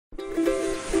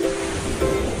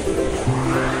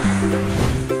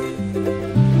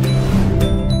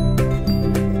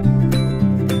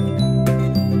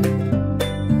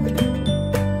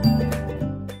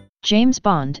James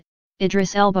Bond,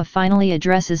 Idris Elba finally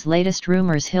addresses latest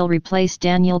rumors he'll replace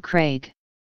Daniel Craig.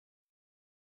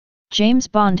 James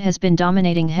Bond has been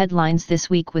dominating headlines this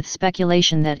week with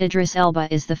speculation that Idris Elba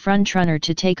is the frontrunner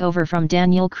to take over from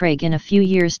Daniel Craig in a few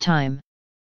years' time.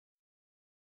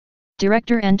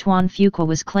 Director Antoine Fuqua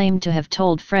was claimed to have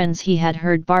told friends he had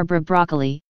heard Barbara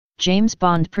Broccoli, James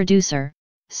Bond producer,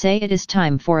 say it is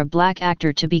time for a black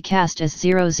actor to be cast as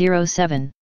 007.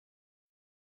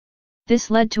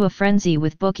 This led to a frenzy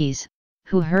with bookies,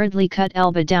 who hurriedly cut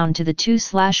Elba down to the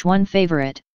 2/1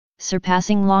 favorite,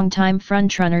 surpassing longtime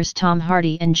frontrunners Tom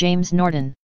Hardy and James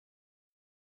Norton.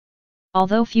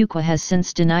 Although Fuqua has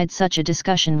since denied such a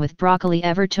discussion with Broccoli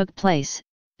ever took place,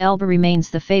 Elba remains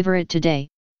the favorite today,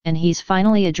 and he's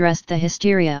finally addressed the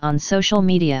hysteria on social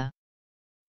media.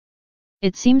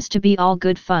 It seems to be all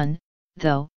good fun,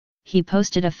 though. He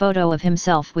posted a photo of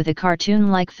himself with a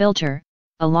cartoon-like filter,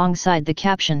 alongside the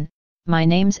caption, "My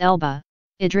name's Elba,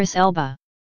 Idris Elba."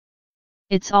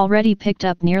 It's already picked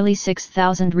up nearly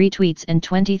 6,000 retweets and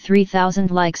 23,000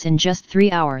 likes in just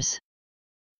 3 hours.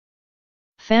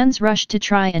 Fans rushed to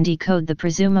try and decode the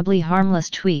presumably harmless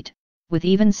tweet, with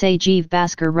even Sajeev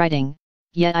Bhaskar writing,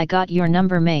 "Yet I got your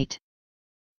number, mate."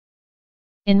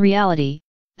 In reality,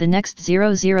 the next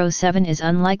 007 is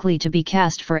unlikely to be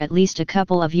cast for at least a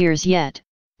couple of years yet,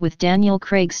 with Daniel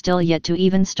Craig still yet to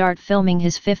even start filming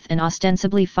his fifth and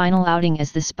ostensibly final outing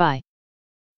as the spy.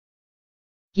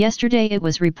 Yesterday it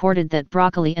was reported that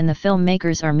Broccoli and the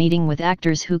filmmakers are meeting with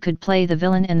actors who could play the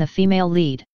villain and the female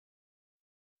lead.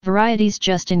 Variety's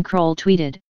Justin Kroll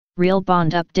tweeted, "Real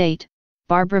Bond update,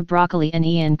 Barbara Broccoli and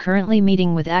Ian currently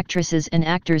meeting with actresses and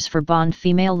actors for Bond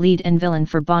female lead and villain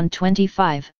for Bond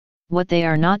 25, what they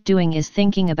are not doing is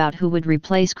thinking about who would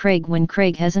replace Craig when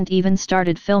Craig hasn't even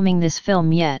started filming this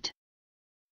film yet."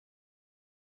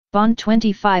 Bond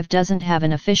 25 doesn't have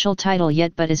an official title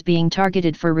yet but is being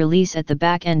targeted for release at the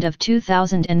back end of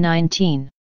 2019.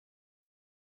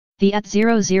 The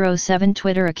 @007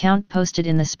 Twitter account posted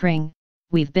in the spring,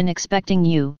 "We've been expecting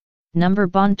you, number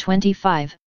Bond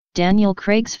 25, Daniel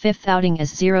Craig's fifth outing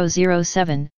as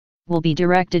 007, will be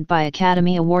directed by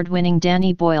Academy Award-winning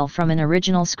Danny Boyle from an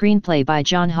original screenplay by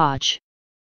John Hodge.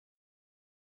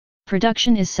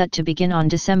 Production is set to begin on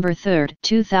December 3,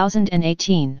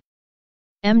 2018.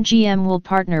 MGM will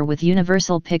partner with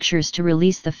Universal Pictures to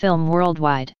release the film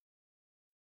worldwide.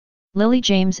 Lily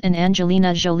James and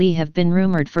Angelina Jolie have been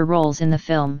rumored for roles in the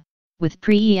film, with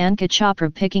Priyanka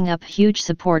Chopra picking up huge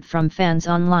support from fans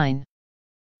online.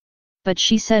 But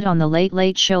she said on The Late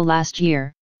Late Show last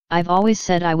year, "I've always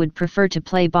said I would prefer to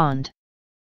play Bond.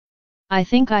 I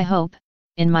hope,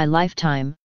 in my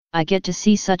lifetime, I get to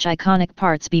see such iconic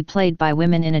parts be played by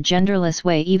women in a genderless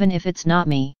way even if it's not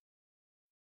me."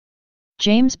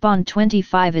 James Bond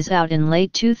 25 is out in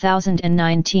late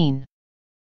 2019.